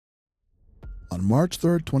On March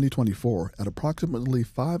 3, 2024, at approximately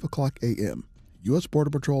 5 o'clock a.m., U.S. Border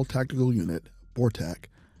Patrol Tactical Unit, BORTAC,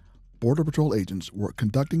 Border Patrol agents were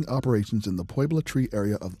conducting operations in the Puebla Tree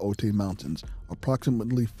area of the Otay Mountains,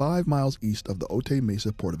 approximately 5 miles east of the Otay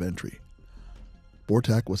Mesa port of entry.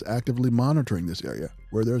 BORTAC was actively monitoring this area,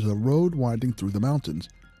 where there's a road winding through the mountains,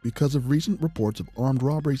 because of recent reports of armed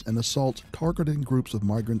robberies and assaults targeting groups of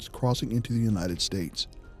migrants crossing into the United States.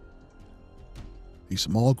 A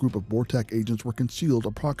small group of BORTAC agents were concealed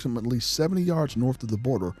approximately 70 yards north of the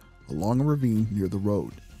border along a ravine near the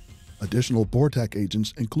road. Additional BORTAC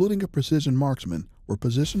agents, including a precision marksman, were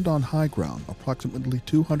positioned on high ground approximately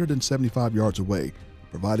 275 yards away,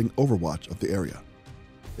 providing overwatch of the area.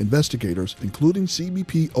 Investigators, including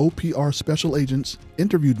CBP OPR special agents,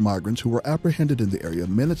 interviewed migrants who were apprehended in the area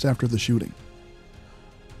minutes after the shooting.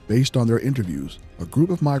 Based on their interviews, a group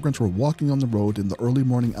of migrants were walking on the road in the early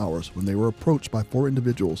morning hours when they were approached by 4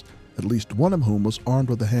 individuals, at least one of whom was armed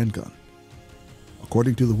with a handgun.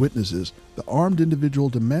 According to the witnesses, the armed individual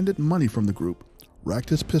demanded money from the group, racked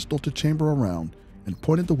his pistol to chamber a round, and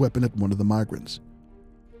pointed the weapon at one of the migrants.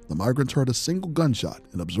 The migrants heard a single gunshot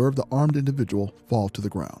and observed the armed individual fall to the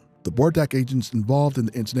ground. The BORTAC agents involved in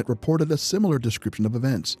the incident reported a similar description of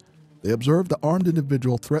events. They observed the armed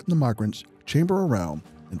individual threaten the migrants, chamber a round,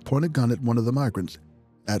 and point a gun at one of the migrants,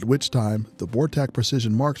 at which time the BORTAC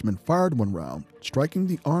precision marksman fired one round, striking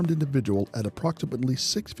the armed individual at approximately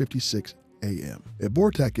 6:56 a.m. A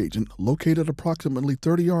BORTAC agent, located approximately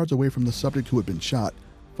 30 yards away from the subject who had been shot,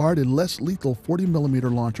 fired a less lethal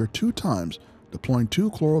 40mm launcher 2 times, deploying 2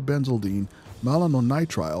 chlorobenzaldine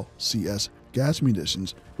malonitrile CS gas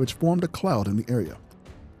munitions, which formed a cloud in the area.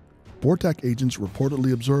 BORTAC agents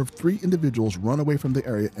reportedly observed 3 individuals run away from the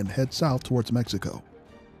area and head south towards Mexico.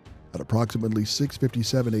 At approximately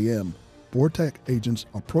 6:57 a.m., BORTAC agents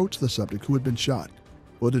approached the subject who had been shot.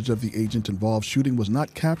 Footage of the agent-involved shooting was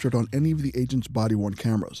not captured on any of the agent's body-worn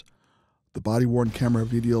cameras. The body-worn camera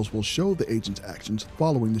videos will show the agent's actions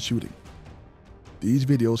following the shooting. These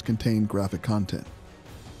videos contain graphic content.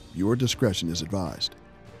 Viewer discretion is advised.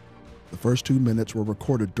 The first 2 minutes were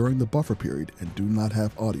recorded during the buffer period and do not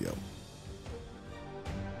have audio.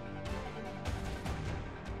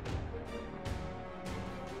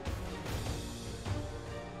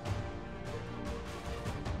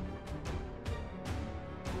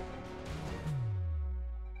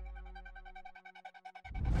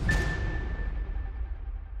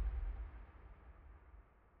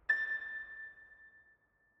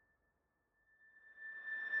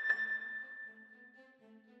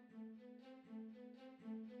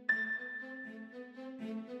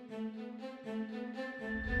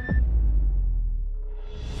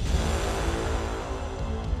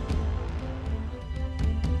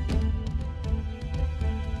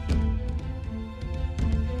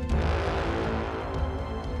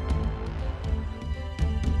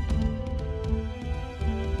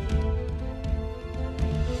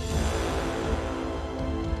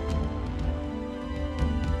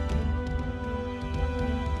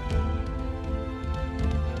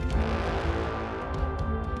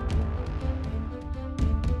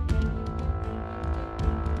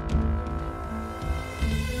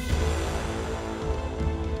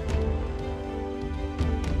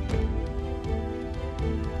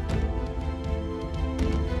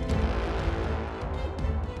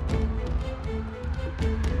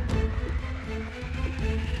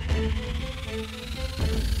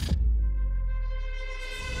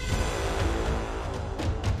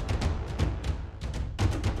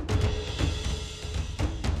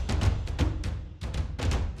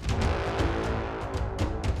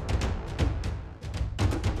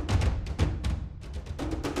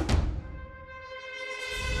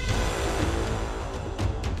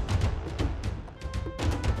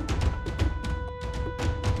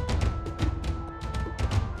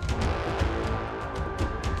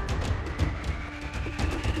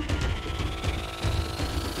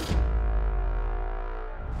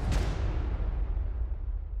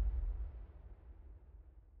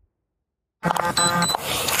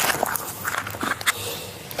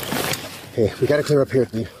 Okay, we gotta clear up here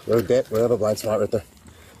at the road bit. We'll have a blind spot right there.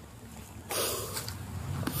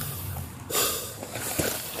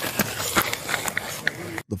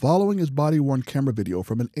 The following is body-worn camera video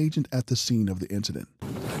from an agent at the scene of the incident.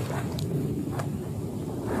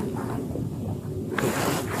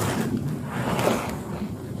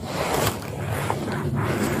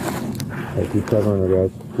 Hey, keep covering her,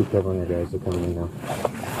 guys. Keep covering her, guys. They're coming in now.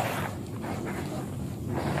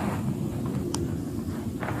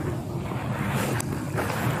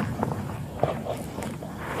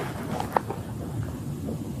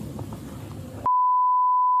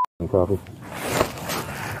 Copy.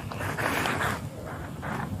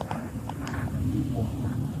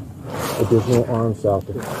 Additional arm south.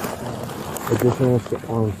 Additional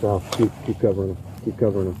arm south. Keep covering him. Keep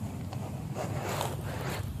covering him.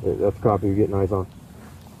 That's copy. You're getting eyes on.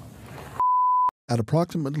 At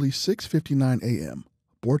approximately 6:59 a.m.,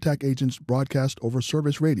 BORTAC agents broadcast over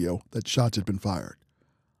service radio that shots had been fired.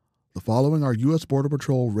 The following are U.S. Border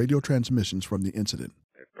Patrol radio transmissions from the incident.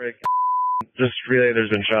 Just relay there's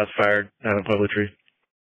been shots fired out of Pueblo-Tree.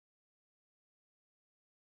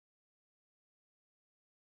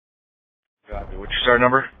 Copy. What's your SAR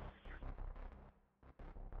number?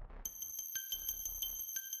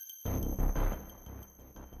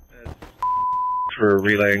 For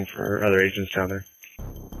relaying for other agents down there.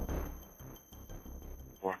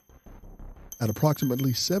 At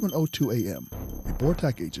approximately 7:02 a.m., a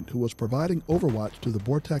BORTAC agent who was providing overwatch to the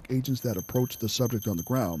BORTAC agents that approached the subject on the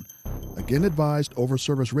ground again advised over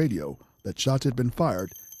service radio that shots had been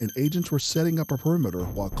fired and agents were setting up a perimeter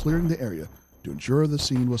while clearing the area to ensure the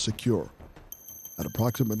scene was secure. At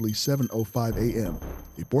approximately 7:05 a.m.,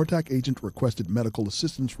 a BORTAC agent requested medical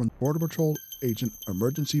assistance from Border Patrol agent,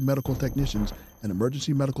 emergency medical technicians, and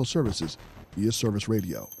emergency medical services via service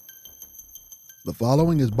radio. The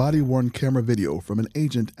following is body-worn camera video from an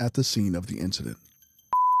agent at the scene of the incident.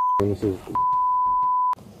 This is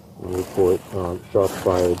a report, shots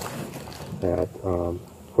fired at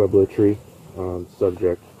Pueblo-Tree.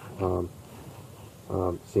 Subject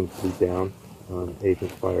seems to be down.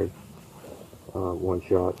 Agent fired one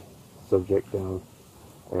shot. Subject down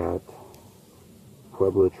at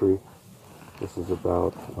Pueblo-Tree. This is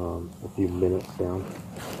about a few minutes down.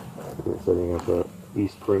 We're setting up a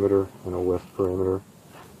east perimeter and a west perimeter.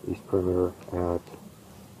 East perimeter at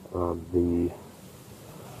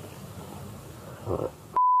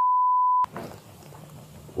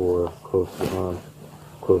or close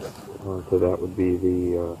to that would be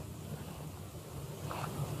the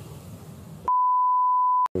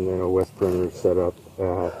and then a west perimeter set up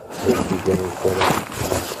at the beginning setup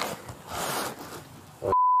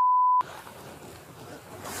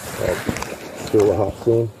still a hot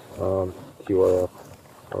scene. QRF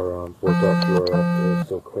or BORTAC QRF is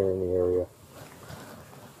still clearing the area.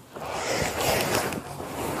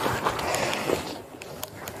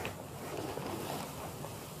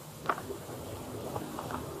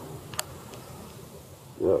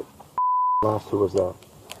 Last, who was that?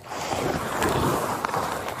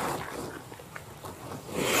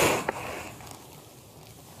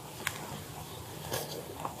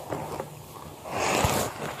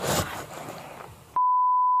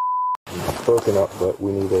 Broken up, but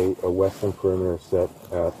we need a western perimeter set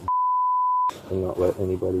at and not let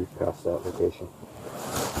anybody pass that location.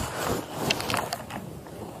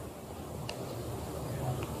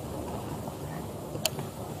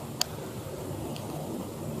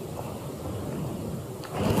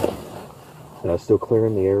 Still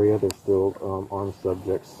clearing the area. There's still armed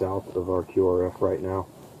subjects south of our QRF right now.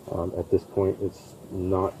 At this point, it's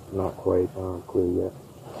not quite clear yet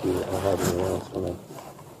to have anyone else come in.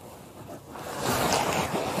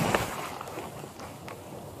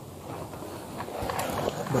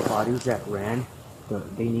 The bodies that ran,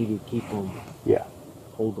 they need to keep them. Yeah.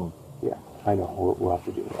 Hold them. Yeah, I know. We'll have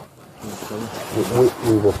to do that. Okay.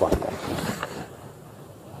 We will find them.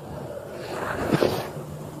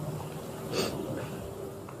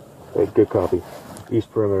 Good copy.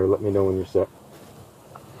 East perimeter, let me know when you're set.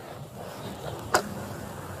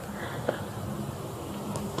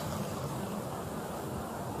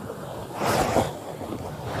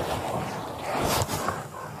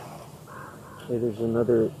 Okay, there's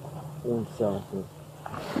another one south.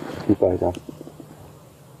 Keep eyes on.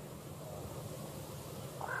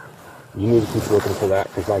 You need to keep looking for that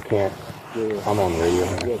because I can't. Yeah. I'm on radio.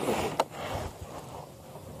 Yeah, okay.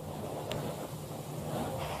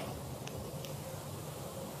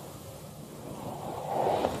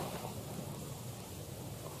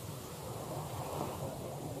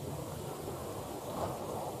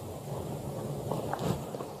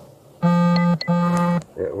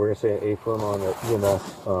 We're going to say an A-firm on the EMS,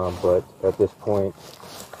 but at this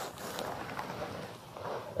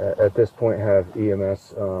point have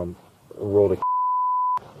EMS roll to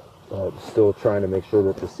still trying to make sure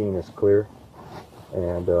that the scene is clear,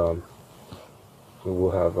 and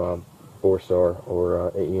we'll have BORSAR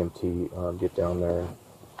or AEMT get down there and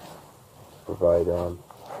provide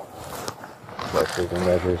measures and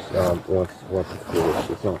measures once it's clear.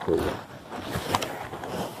 It's not clear yet.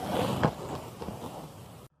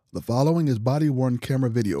 The following is body-worn camera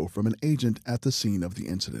video from an agent at the scene of the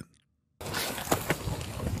incident.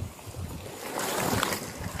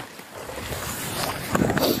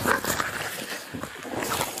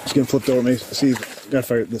 He's getting flipped over. Maybe see if gotta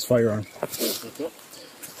fire this firearm.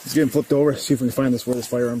 He's getting flipped over. See if we can find this where this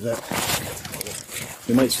firearm's at.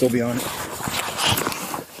 It might still be on it.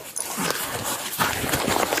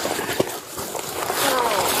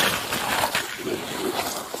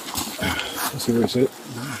 Let's see where it's at.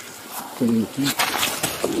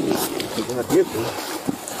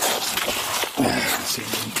 Let's see.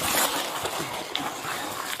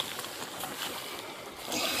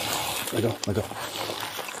 Let go, let go.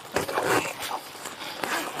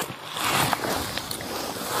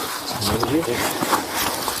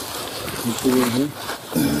 Entry in here.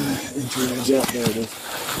 Entry edge out. There it is.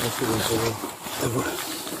 That's the entry.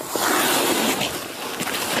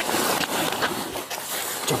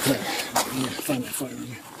 Drop that. Yeah, find that fire in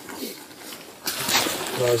here.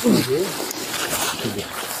 Guys, in here.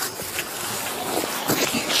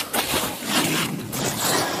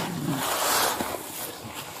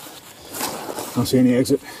 Don't see any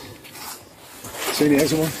exit. See any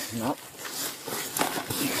exit one? No.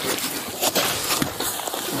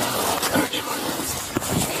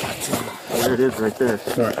 There it is right there.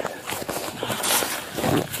 All right.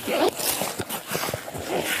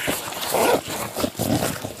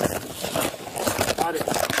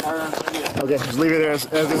 Okay, just leave it there as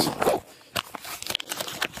is.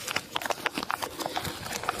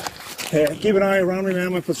 Hey, keep an eye around me, man.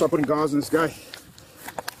 I'm gonna start putting gauze in this guy.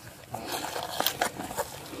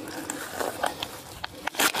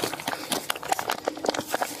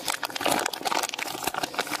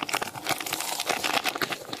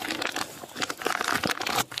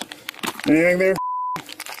 Anything there?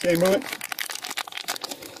 Can't move it.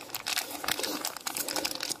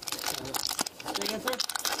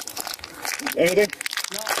 Anything?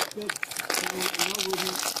 No, it's good. No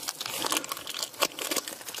movement.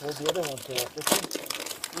 Hold the other one for this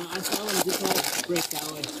one. I saw him just all break that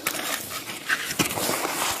way.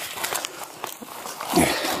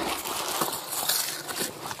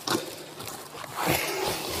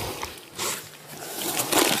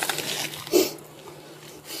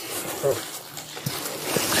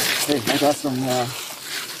 Hey, I got some more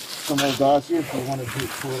gauze here if you want to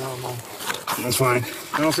pull it out of mine. That's fine.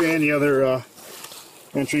 I don't see any other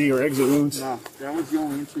entry or exit wounds. No, that was the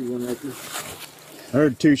only entry one right there. I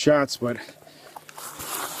heard 2 shots, but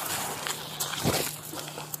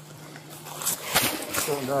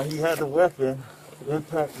So he had the weapon. The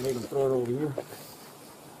impact made him throw it over here.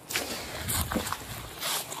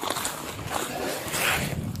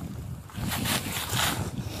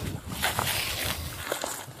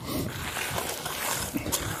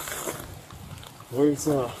 Where's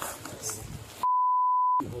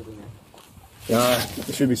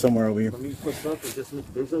it should be somewhere over here. Let me push up and just make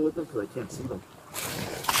visual with them because I can't see them.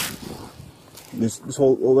 Just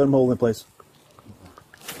hold, let them hold in place.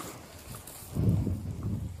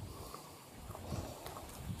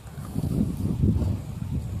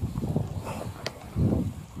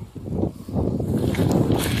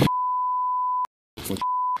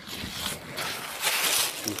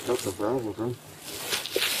 The barrel, bro.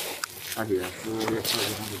 Adhere.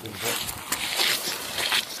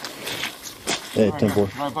 Hey,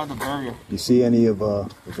 10-4. Right by the barrier. You see any of the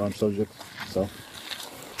armed subjects? So.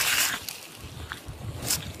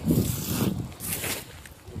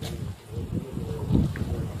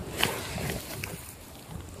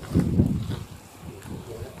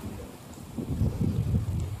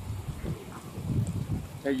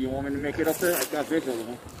 Hey, you want me to make it up there? I got visual,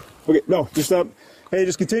 man. Okay, no, just hey,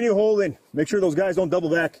 just continue holding. Make sure those guys don't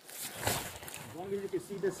double back. As long as you can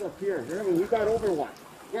see this up here. Remember, we got over one.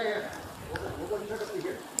 Yeah. We're going to check up to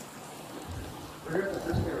here. We're here at the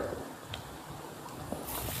first mirror.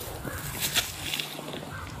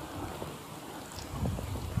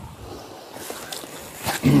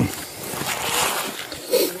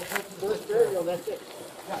 That's it.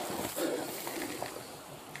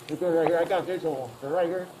 They're right here. I got visual. They're right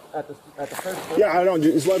here at the first. Yeah, I don't.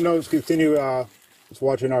 Just let them know. Just continue. Just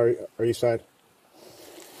watching our east side.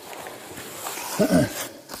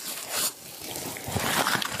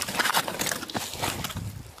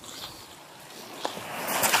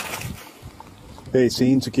 Hey,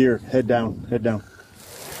 scene secure. Head down. Head down.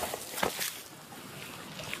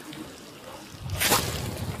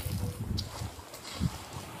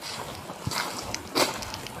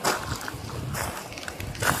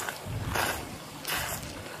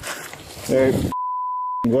 There.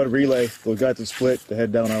 Go to relay. We got to split to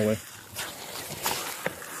head down our way.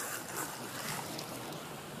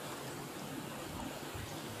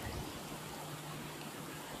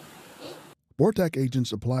 BORTAC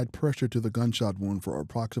agents applied pressure to the gunshot wound for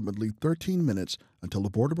approximately 13 minutes until a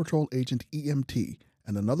Border Patrol agent EMT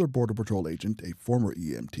and another Border Patrol agent, a former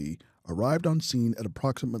EMT, arrived on scene at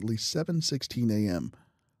approximately 7:16 a.m.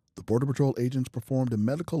 The Border Patrol agents performed a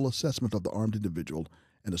medical assessment of the armed individual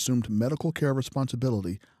and assumed medical care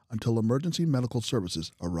responsibility until emergency medical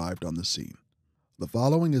services arrived on the scene. The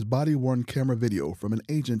following is body-worn camera video from an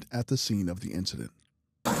agent at the scene of the incident.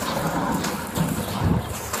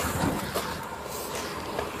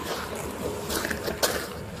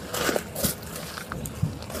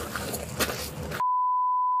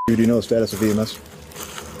 Do you know the status of EMS?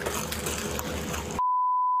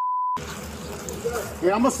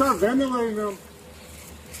 Yeah, I'm gonna start ventilating them.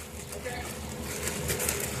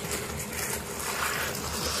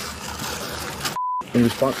 In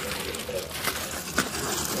response?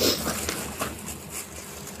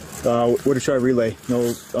 What did I relay?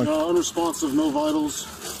 No, Unresponsive, no vitals.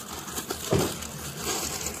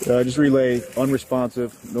 just relay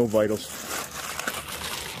unresponsive, no vitals.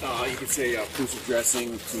 You could say proof of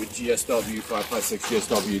dressing to a GSW, 556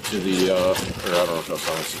 GSW to the, or I don't know if that's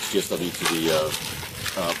 556 GSW to the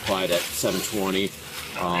applied at 720.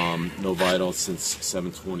 No vitals since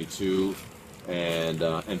 722, and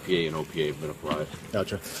NPA and OPA have been applied.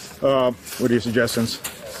 Gotcha. What are your suggestions?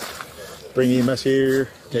 Bring EMS here,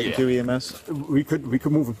 take it to EMS? We could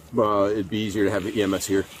move. It'd be easier to have the EMS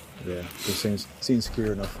here. Yeah, it seems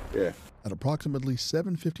secure enough. Yeah. At approximately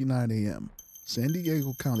 7:59 a.m., San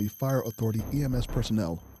Diego County Fire Authority EMS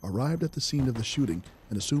personnel arrived at the scene of the shooting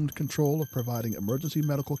and assumed control of providing emergency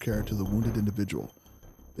medical care to the wounded individual.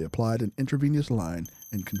 They applied an intravenous line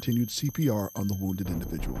and continued CPR on the wounded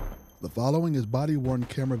individual. The following is body-worn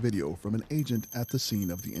camera video from an agent at the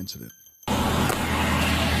scene of the incident.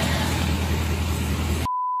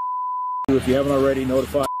 If you haven't already,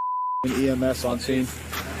 notify EMS on scene.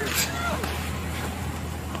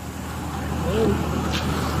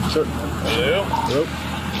 Sir. Hello.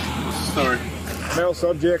 Sorry. Male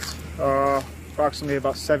subject, approximately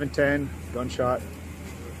about 7'10", gunshot.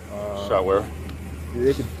 Shot where?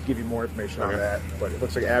 They could give you more information on that, but it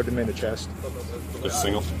looks like abdomen to chest. Just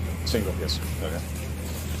single? Single, yes. Okay.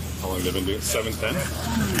 How long have they been doing? 7:10?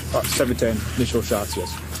 7'10", initial shots,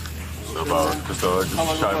 yes. So about just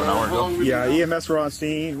shy of an hour ago? Yeah, EMS were on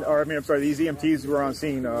scene, or I'm sorry, these EMTs were on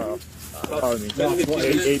scene, pardon me,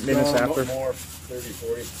 8 minutes after. 30,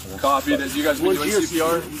 40. Copy. Did you guys been doing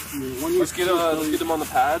CPR? Let's get them on the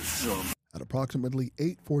pads. At approximately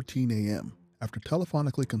 8:14 a.m., after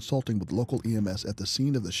telephonically consulting with local EMS at the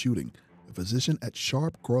scene of the shooting, a physician at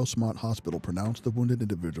Sharp Grossmont Hospital pronounced the wounded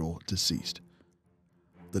individual deceased.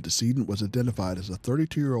 The decedent was identified as a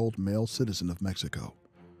 32-year-old male citizen of Mexico.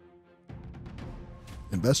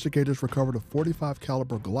 Investigators recovered a .45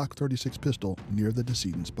 caliber Glock 36 pistol near the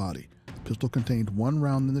decedent's body. The pistol contained 1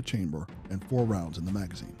 round in the chamber and 4 rounds in the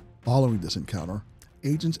magazine. Following this encounter,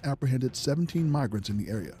 agents apprehended 17 migrants in the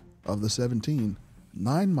area. Of the 17,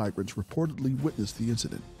 9 migrants reportedly witnessed the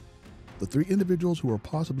incident. The 3 individuals who were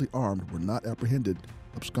possibly armed were not apprehended,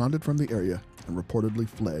 absconded from the area, and reportedly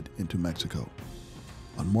fled into Mexico.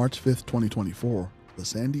 On March 5, 2024, the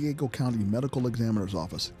San Diego County Medical Examiner's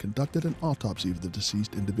Office conducted an autopsy of the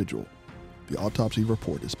deceased individual. The autopsy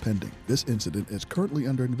report is pending. This incident is currently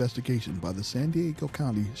under investigation by the San Diego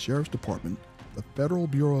County Sheriff's Department, the Federal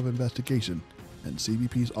Bureau of Investigation, and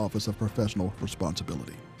CBP's Office of Professional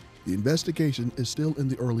Responsibility. The investigation is still in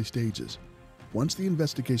the early stages. Once the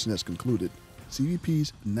investigation has concluded,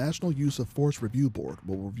 CBP's National Use of Force Review Board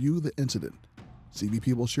will review the incident.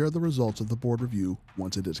 CBP will share the results of the board review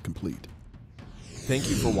once it is complete. Thank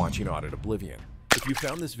you for watching Audit Oblivion. If you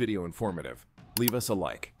found this video informative, leave us a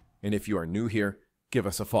like. And if you are new here, give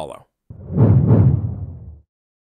us a follow.